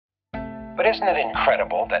But isn't it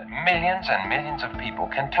incredible that millions and millions of people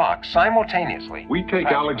can talk simultaneously? We take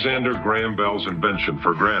Alexander Graham Bell's invention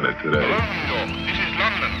for granted today. London, this is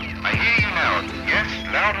London. I hear you now. Yes,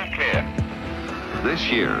 loud and clear. This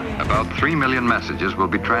year, about 3 million messages will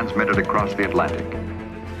be transmitted across the Atlantic.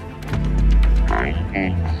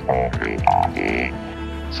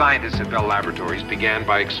 Scientists at Bell Laboratories began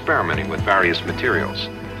by experimenting with various materials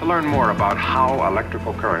to learn more about how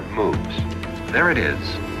electrical current moves. There it is,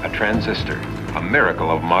 a transistor, a miracle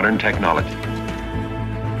of modern technology.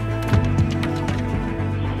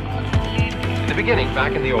 In the beginning,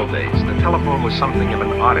 back in the old days, the telephone was something of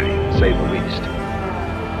an oddity, to say the least.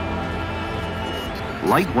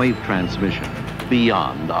 Light wave transmission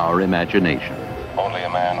beyond our imagination. Only a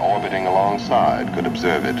man orbiting alongside could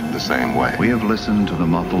observe it the same way. We have listened to the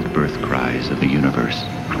muffled birth cries of the universe.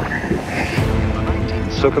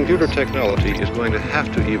 So computer technology is going to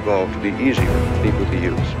have to evolve to be easier for people to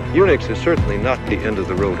use. UNIX is certainly not the end of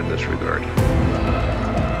the road in this regard.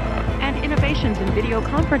 And innovations in video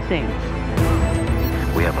conferencing.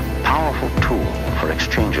 We have a powerful tool for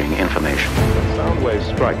exchanging information. When sound waves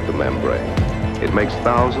strike the membrane, it makes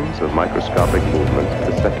thousands of microscopic movements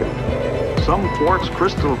per second. Some quartz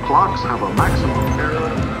crystal clocks have a maximum error of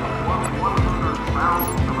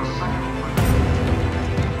 100,000th of a second.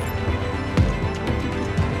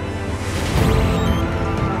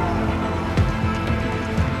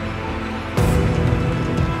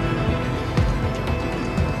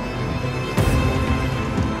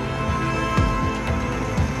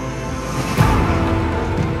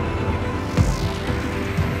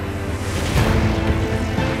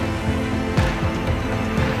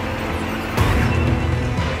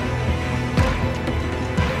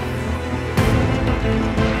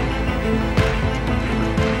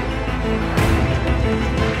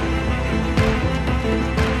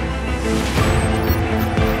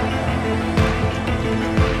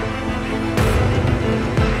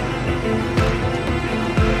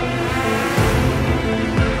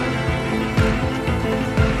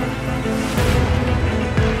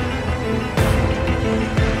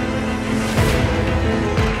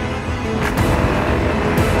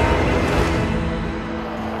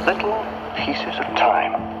 Little pieces of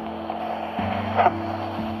time.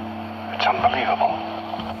 It's unbelievable.